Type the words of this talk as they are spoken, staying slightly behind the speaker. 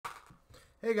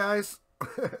Hey guys,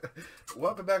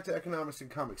 welcome back to Economics and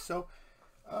Comics. So,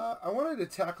 I wanted to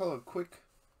tackle a quick,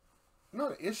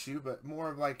 not an issue, but more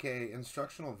of like a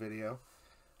instructional video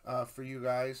for you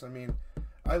guys. I mean,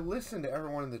 I listen to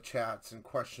everyone in the chats and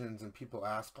questions, and people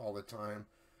ask all the time,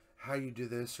 how you do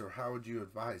this, or how would you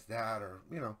advise that, or,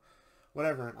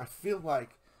 whatever. And I feel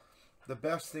like the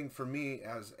best thing for me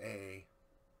as a,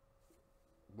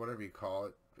 whatever you call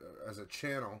it, as a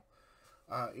channel,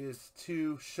 is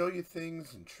to show you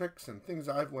things and tricks and things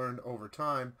I've learned over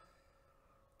time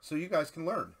so you guys can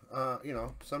learn.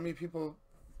 Some of you people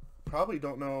probably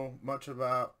don't know much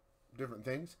about different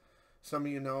things. Some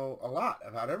of you know a lot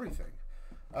about everything.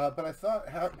 But I thought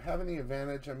having the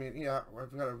advantage, I mean, yeah,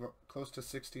 I've got close to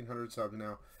 1,600 subs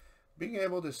now. Being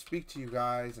able to speak to you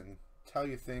guys and tell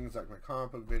you things like my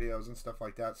comic book videos and stuff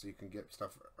like that so you can get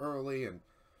stuff early and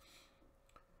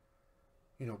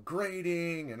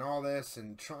grading and all this,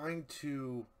 and trying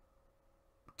to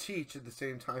teach at the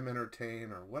same time,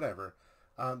 entertain or whatever.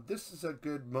 This is a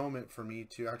good moment for me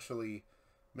to actually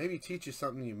maybe teach you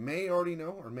something you may already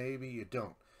know, or maybe you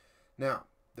don't. Now,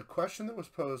 the question that was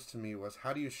posed to me was,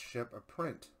 how do you ship a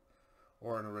print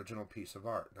or an original piece of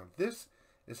art? Now, this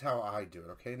is how I do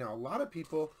it, okay? Now, a lot of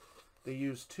people, they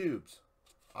use tubes.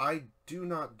 I do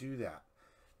not do that,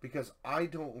 because I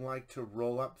don't like to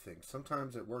roll up things.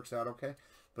 Sometimes it works out okay,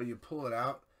 but you pull it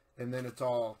out and then it's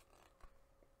all,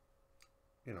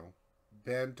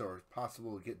 bent or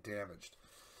possible to get damaged.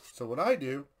 So what I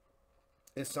do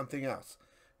is something else.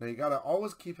 Now you got to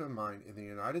always keep in mind, in the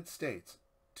United States,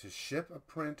 to ship a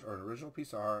print or an original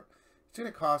piece of art, it's going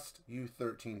to cost you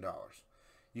 $13.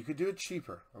 You could do it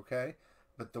cheaper, okay?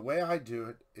 But the way I do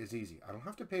it is easy. I don't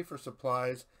have to pay for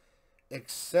supplies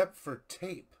except for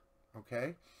tape,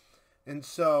 okay? And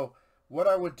so what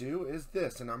I would do is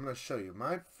this, and I'm going to show you.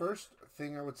 My first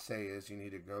thing I would say is you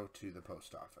need to go to the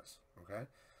post office, okay?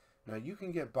 Now, you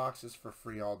can get boxes for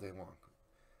free all day long.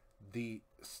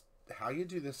 How you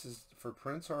do this is, for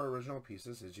prints or original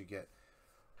pieces, is you get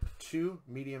 2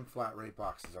 medium flat rate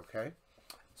boxes, okay?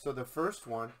 So the first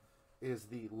one is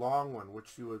the long one,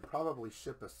 which you would probably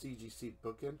ship a CGC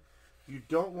book in. You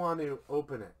don't want to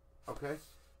open it, okay?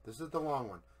 This is the long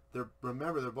one.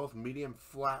 Remember, they're both medium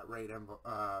flat rate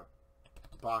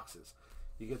boxes.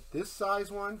 You get this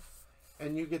size one,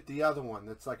 and you get the other one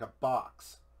that's like a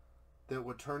box that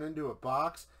would turn into a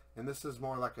box, and this is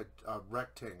more like a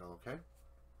rectangle, okay?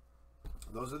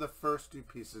 Those are the first 2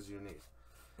 pieces you need.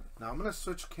 Now I'm going to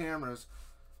switch cameras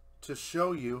to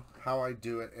show you how I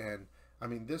do it, and I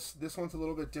mean this one's a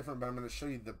little bit different, but I'm going to show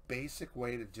you the basic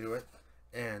way to do it,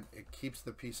 and it keeps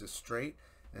the pieces straight,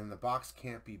 and the box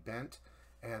can't be bent,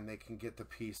 and they can get the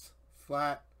piece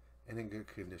flat and in good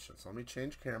condition. So let me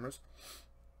change cameras.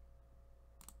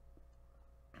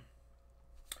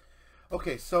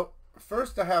 Okay, so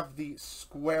first I have the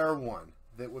square one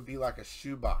that would be like a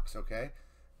shoebox, okay?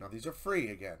 Now these are free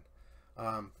again.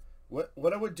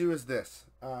 What I would do is this.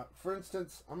 For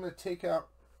instance, I'm going to take out,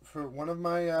 for one of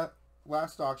my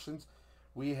last auctions,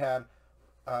 we had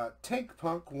Tank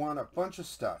Punk won a bunch of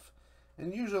stuff.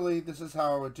 And usually this is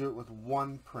how I would do it with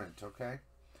one print, okay?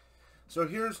 So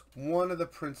here's one of the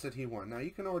prints that he won. Now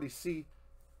you can already see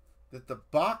that the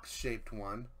box-shaped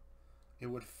one, it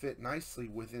would fit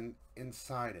nicely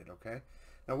inside it, okay?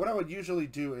 Now what I would usually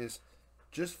do is,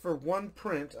 just for one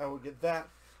print, I would get that.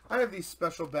 I have these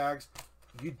special bags.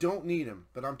 You don't need them,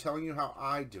 but I'm telling you how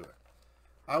I do it.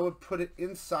 I would put it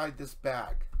inside this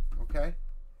bag, okay?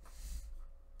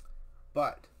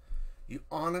 But you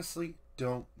honestly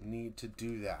don't need to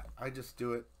do that. I just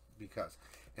do it because.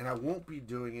 And I won't be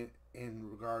doing it in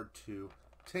regard to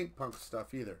Tank Punk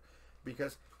stuff either,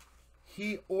 because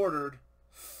he ordered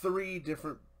 3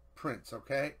 different prints,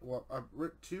 okay? Well,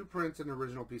 2 prints and an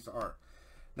original piece of art.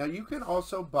 Now you can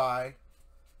also buy,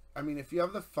 I mean, if you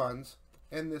have the funds,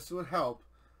 and this would help,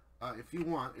 if you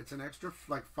want, it's an extra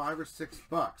like $5 or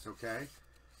 $6, okay?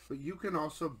 But you can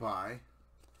also buy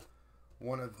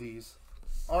one of these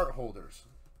art holders,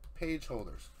 page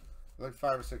holders, like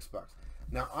 $5 or $6.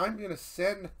 Now I'm gonna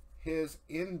send his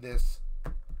in this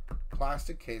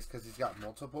plastic case because he's got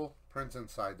multiple prints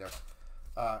inside there.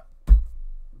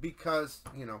 Because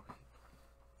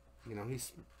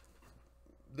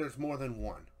there's more than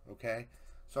one, okay?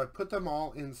 So I put them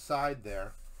all inside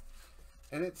there,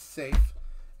 and it's safe.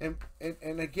 And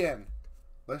again,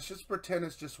 let's just pretend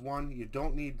it's just one. You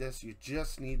don't need this. You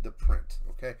just need the print,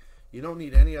 okay? You don't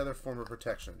need any other form of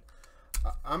protection.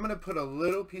 I'm going to put a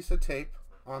little piece of tape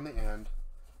on the end.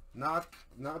 Not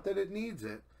that it needs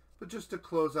it, but just to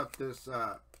close up this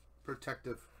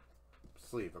protective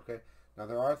sleeve, okay? Now,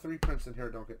 there are 3 prints in here.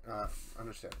 Don't get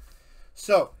understand.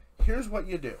 So, here's what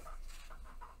you do.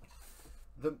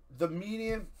 The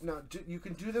medium, now you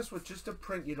can do this with just a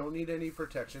print. You don't need any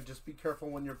protection. Just be careful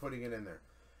when you're putting it in there.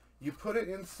 You put it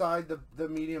inside the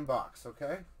medium box,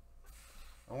 okay?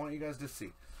 I want you guys to see.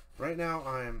 Right now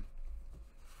I'm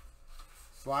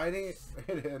sliding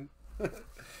it in. That's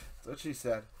what she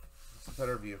said. It's a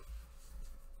better view.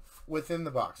 Within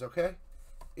the box, okay?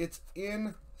 It's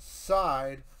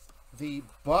inside the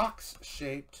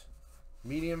box-shaped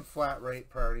medium flat rate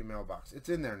priority mailbox. It's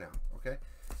in there now, okay?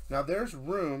 Now there's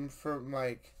room for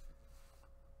like,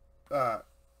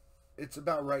 it's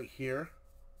about right here,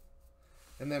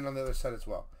 and then on the other side as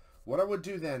well. What I would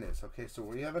do then is, okay, so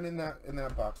we have it in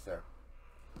that box there.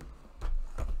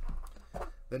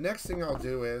 The next thing I'll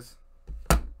do is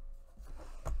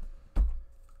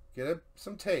get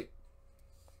some tape,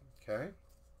 okay?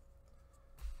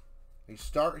 You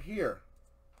start here.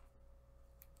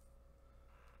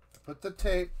 Put the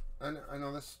tape, and I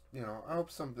know this, you know, I hope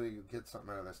somebody gets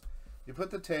something out of this. You put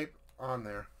the tape on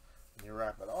there, and you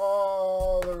wrap it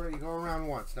all the way, you go around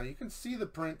once. Now you can see the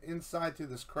print inside through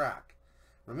this crack.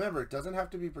 Remember, it doesn't have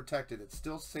to be protected. It's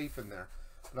still safe in there.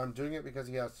 But I'm doing it because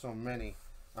he has so many.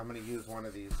 I'm going to use one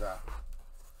of these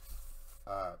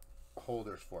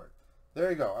holders for it.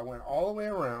 There you go. I went all the way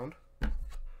around.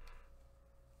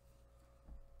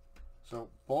 So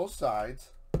both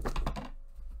sides.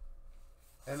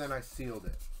 And then I sealed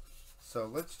it. So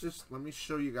let me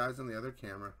show you guys on the other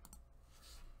camera.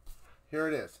 Here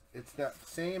it is. It's that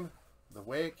same, the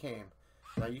way it came.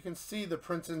 Now you can see the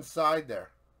prints inside there.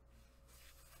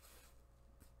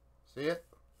 See it?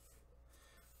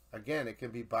 Again, it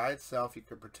can be by itself. You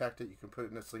can protect it. You can put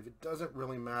it in a sleeve. It doesn't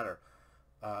really matter.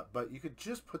 But you could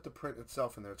just put the print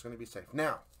itself in there. It's going to be safe.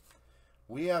 Now,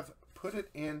 we have put it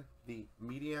in the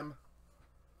medium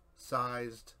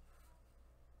sized,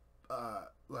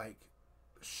 like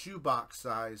shoebox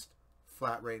sized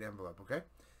flat rate envelope, okay?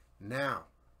 Now,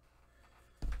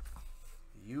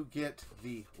 you get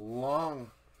the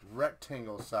long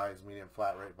rectangle size medium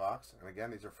flat rate box. And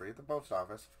again, these are free at the post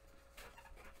office.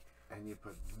 And you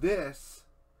put this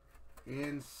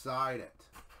inside it.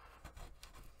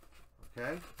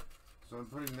 Okay? So I'm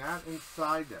putting that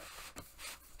inside there.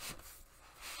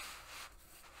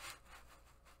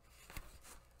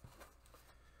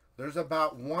 There's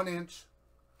about 1 inch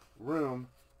room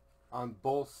on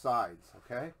both sides,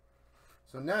 okay?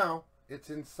 So now it's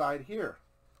inside here.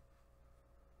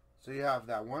 So you have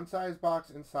that one size box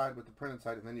inside with the print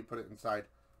inside, and then you put it inside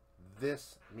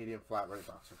this medium flat rate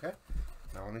box, okay?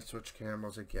 Now let me switch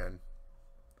cameras again.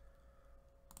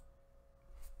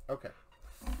 Okay.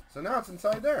 So now it's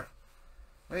inside there.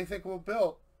 Now you think, well,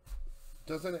 Bill,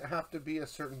 doesn't it have to be a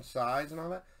certain size and all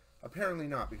that? Apparently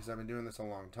not, because I've been doing this a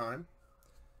long time.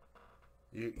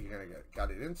 You're gonna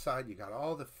got it inside. You got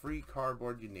all the free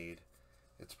cardboard you need.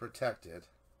 It's protected.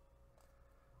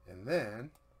 And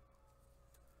then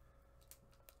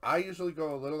I usually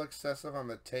go a little excessive on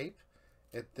the tape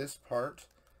at this part,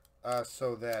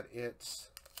 so that it's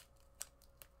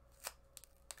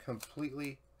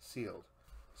completely sealed.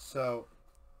 So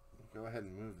go ahead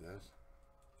and move this.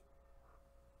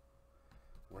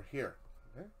 We're here.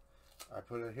 Okay? I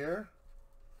put it here.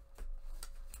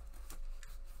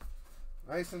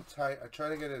 Nice and tight. I try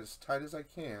to get it as tight as I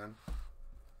can.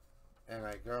 And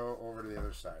I go over to the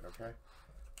other side, okay?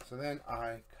 So then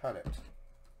I cut it.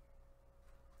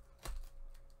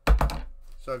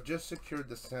 So I've just secured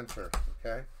the center,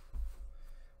 okay?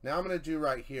 Now I'm going to do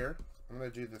right here, I'm going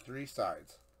to do the 3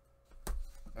 sides.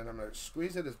 And I'm going to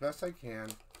squeeze it as best I can.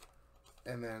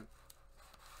 And then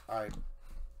I'm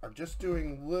just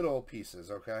doing little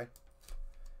pieces, okay?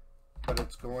 But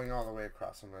it's going all the way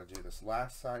across. I'm going to do this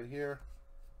last side here.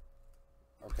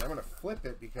 Okay, I'm going to flip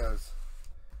it because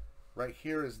right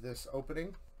here is this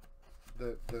opening.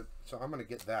 So I'm going to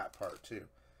get that part too.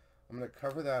 I'm going to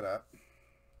cover that up.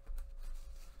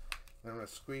 And I'm going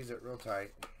to squeeze it real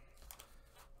tight.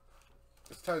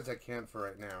 As tight as I can for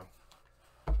right now.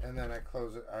 And then I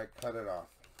close it, I cut it off.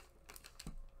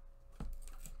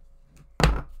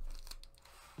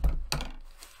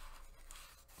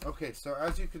 Okay, so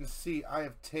as you can see, I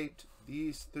have taped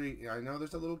these 3. I know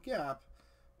there's a little gap,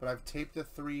 but I've taped the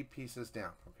 3 pieces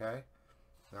down, okay?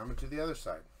 Now I'm going to do the other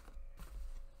side.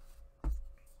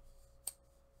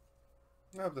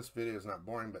 I hope this video is not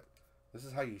boring, but this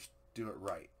is how you do it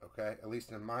right, okay? At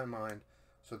least in my mind,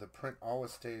 so the print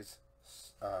always stays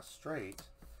straight,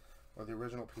 or the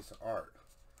original piece of art.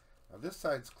 Now this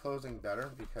side's closing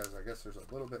better because I guess there's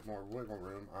a little bit more wiggle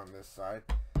room on this side.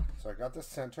 So I got the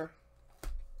center.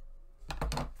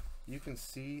 You can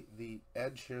see the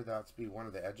edge here. That's be one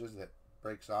of the edges that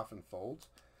breaks off and folds.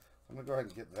 I'm going to go ahead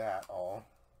and get that all,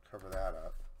 cover that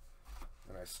up.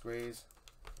 And I squeeze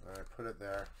And I put it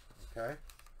there, okay?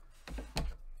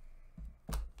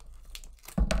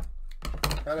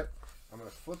 Cut it. I'm going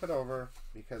to flip it over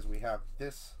because we have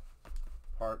this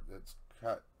part that's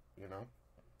cut, you know.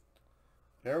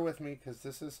 Bear with me because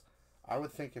this is, I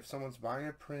would think if someone's buying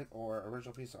a print or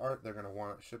original piece of art, they're going to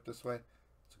want it shipped this way.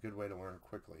 It's a good way to learn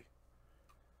quickly.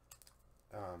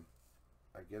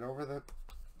 I get over the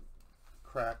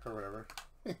crack or whatever.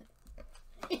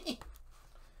 I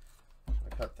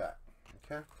cut that,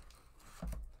 okay?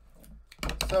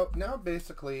 So now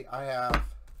basically I have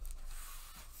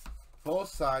both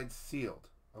sides sealed,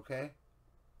 okay?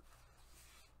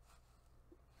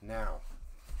 Now,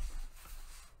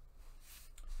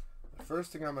 the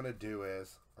first thing I'm going to do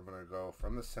is I'm going to go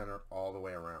from the center all the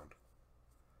way around.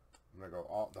 I'm going to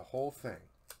go the whole thing.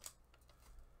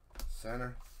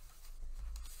 Center.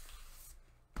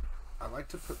 I like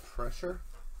to put pressure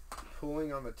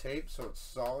pulling on the tape so it's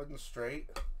solid and straight.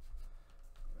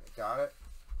 I got it.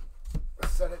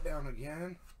 Set it down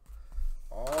again.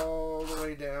 All the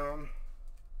way down.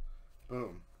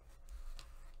 Boom.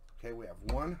 Okay, we have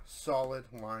one solid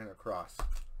line across.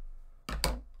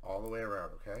 All the way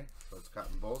around, okay? So it's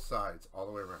gotten both sides all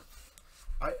the way around.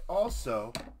 I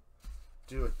also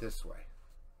do it this way.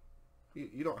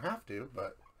 You don't have to,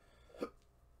 but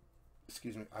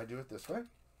excuse me, I do it this way.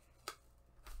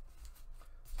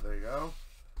 So there you go.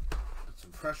 Put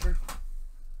some pressure.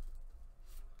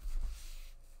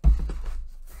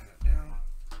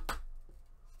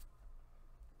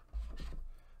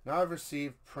 Now I've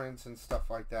received prints and stuff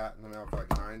like that in the mail for like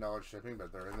 $9 shipping,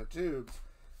 but they're in the tubes,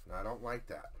 and I don't like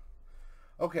that.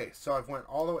 Okay, so I've went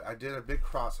all the way, I did a big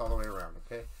cross all the way around,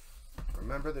 okay?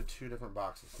 Remember the two different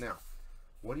boxes. Now,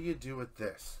 what do you do with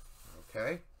this,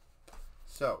 okay?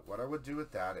 So, what I would do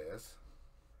with that is,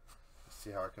 let's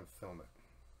see how I can film it.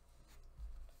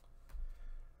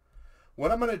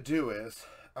 What I'm going to do is,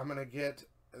 I'm going to get,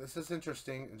 this is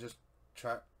interesting, and just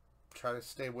try to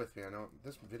stay with me. I know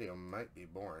this video might be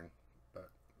boring, but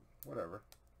whatever.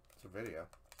 It's a video.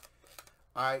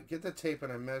 I get the tape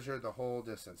and I measure the whole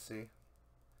distance. See?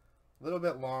 A little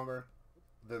bit longer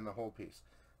than the whole piece.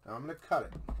 Now I'm going to cut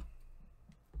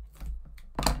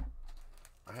it.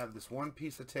 I have this one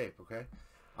piece of tape, okay?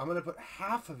 I'm going to put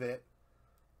half of it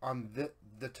on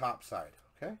the top side,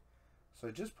 okay? So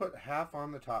just put half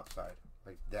on the top side,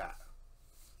 like that.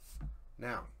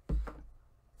 Now,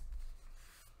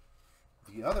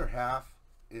 the other half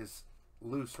is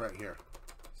loose right here.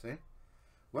 See?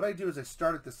 What I do is I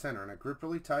start at the center and I grip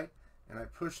really tight and I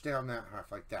push down that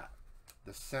half like that.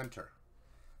 The center.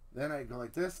 Then I go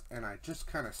like this and I just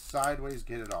kind of sideways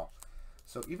get it all.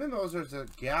 So even though there's a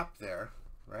gap there,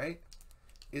 right?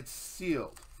 It's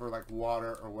sealed for like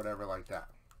water or whatever like that.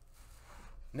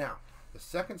 Now, the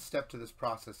second step to this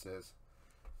process is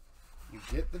you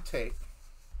get the tape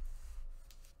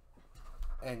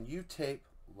and you tape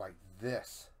like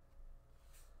this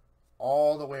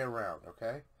all the way around,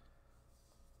 okay?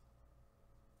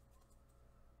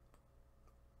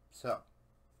 So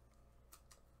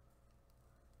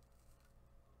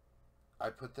I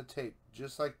put the tape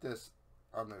just like this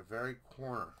on the very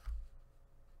corner.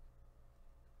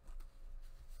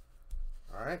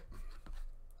 All right,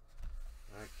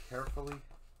 and I carefully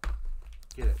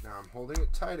get it. Now I'm holding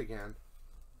it tight again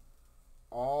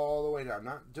all the way down.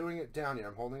 Not doing it down yet.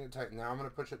 I'm holding it tight. Now I'm going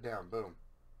to push it down. Boom.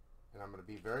 And I'm going to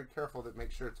be very careful to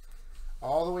make sure it's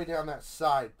all the way down that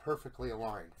side perfectly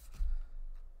aligned.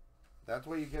 That's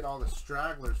where you get all the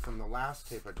stragglers from the last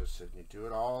tape I just did. You do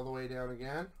it all the way down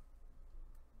again.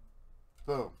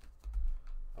 Boom.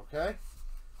 Okay?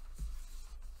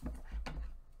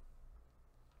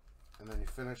 And then you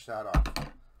finish that off.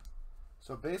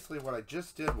 So basically what I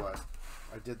just did was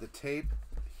I did the tape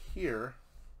here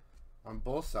on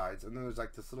both sides, and then there's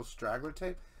like this little straggler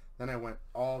tape. Then I went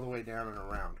all the way down and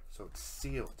around, so it's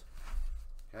sealed.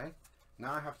 Okay?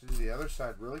 Now I have to do the other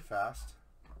side really fast.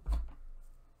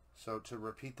 So to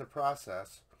repeat the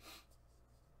process,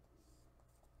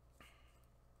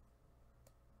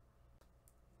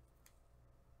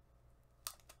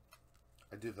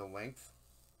 I do the length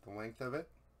of it.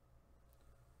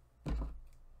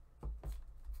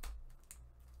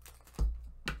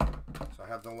 So I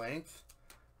have the length.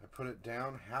 I put it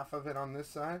down, half of it on this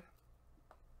side.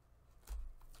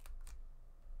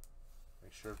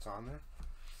 Make sure it's on there.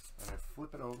 And I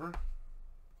flip it over.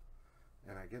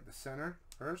 And I get the center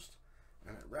first.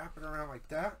 And I wrap it around like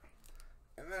that.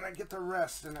 And then I get the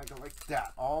rest and I go like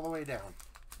that all the way down.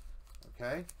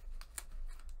 Okay?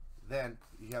 Then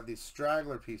you have these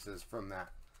straggler pieces from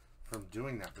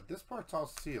doing that. But this part's all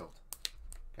sealed.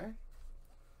 Okay?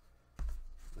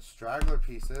 The straggler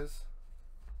pieces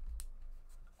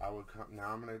now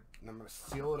I'm gonna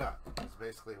seal it up. That's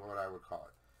basically what I would call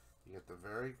it. You get the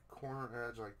very corner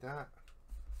edge like that.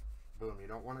 Boom. You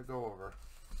don't want to go over.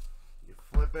 You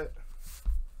flip it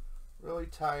really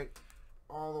tight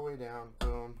all the way down.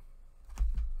 Boom.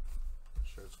 Make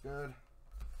sure it's good.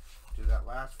 Do that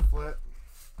last flip.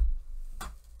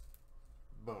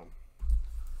 Boom.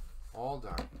 All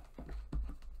done.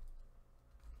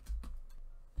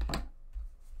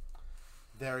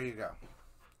 There you go.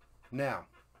 Now,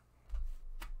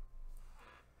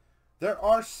 there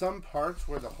are some parts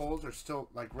where the holes are still,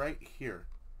 like right here.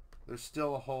 There's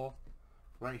still a hole.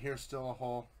 Right here, still a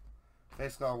hole.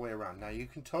 Basically all the way around. Now you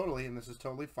can totally, and this is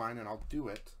totally fine, and I'll do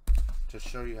it to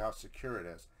show you how secure it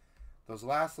is. Those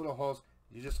last little holes,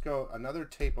 you just go another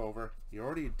tape over. You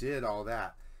already did all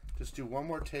that. Just do one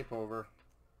more tape over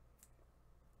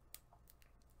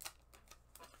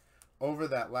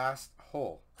that last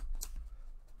hole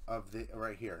of the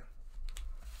right here.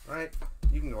 Right?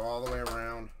 You can go all the way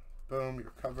around. Boom,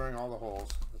 you're covering all the holes.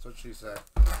 That's what she said.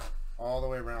 All the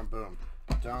way around, boom.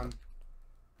 Done.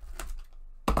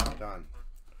 Done.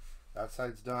 That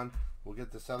side's done. We'll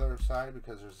get this other side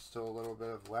because there's still a little bit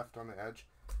of left on the edge.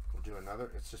 We'll do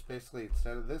another. It's just basically,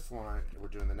 instead of this line, we're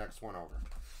doing the next one over.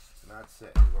 And that's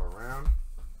it. You go around.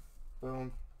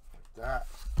 Boom. Like that.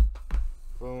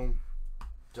 Boom.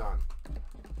 Done.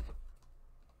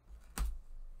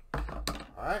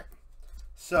 Alright.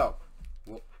 So,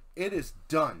 well, it is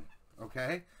done.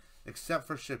 Okay? Except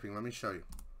for shipping. Let me show you.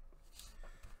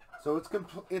 So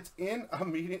it's in a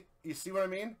medium. You see what I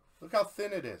mean? Look how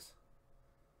thin it is.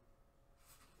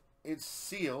 It's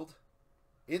sealed.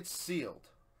 It's sealed.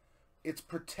 It's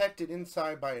protected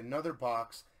inside by another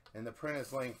box, and the print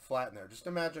is laying flat in there. Just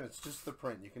imagine it's just the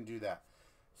print. You can do that.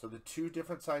 So the two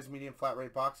different size medium flat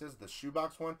rate boxes, the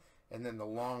shoebox one and then the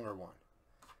longer one.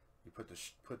 You put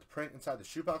the print inside the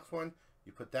shoebox one,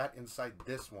 you put that inside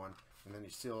this one, and then you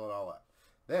seal it all up.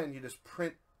 Then you just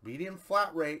print medium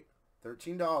flat rate,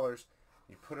 $13.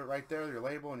 You put it right there, your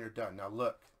label, and you're done. Now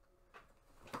look.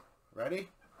 Ready?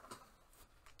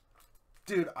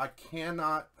 Dude, I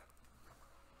cannot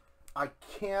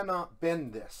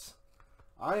bend this.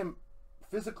 I am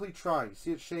physically trying.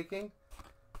 See it shaking?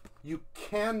 You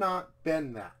cannot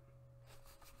bend that.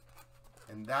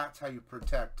 And that's how you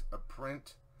protect a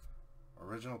print,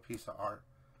 original piece of art.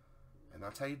 And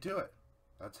that's how you do it.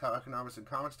 That's how Economics and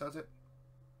Comics does it.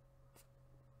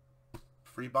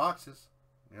 Free boxes,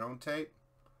 your own tape.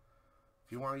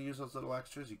 If you want to use those little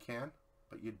extras, you can,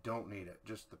 but you don't need it.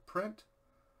 Just the print,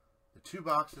 the two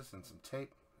boxes, and some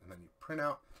tape, and then you print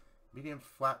out medium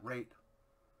flat rate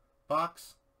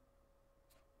box,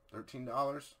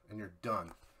 $13, and you're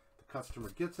done. The customer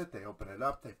gets it, they open it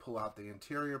up, they pull out the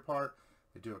interior part,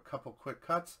 they do a couple quick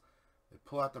cuts, they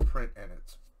pull out the print, and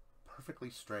it's perfectly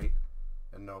straight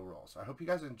and no rolls. I hope you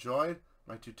guys enjoyed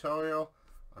my tutorial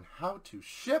on how to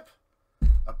ship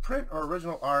a print or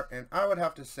original art, and I would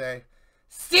have to say,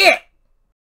 see it!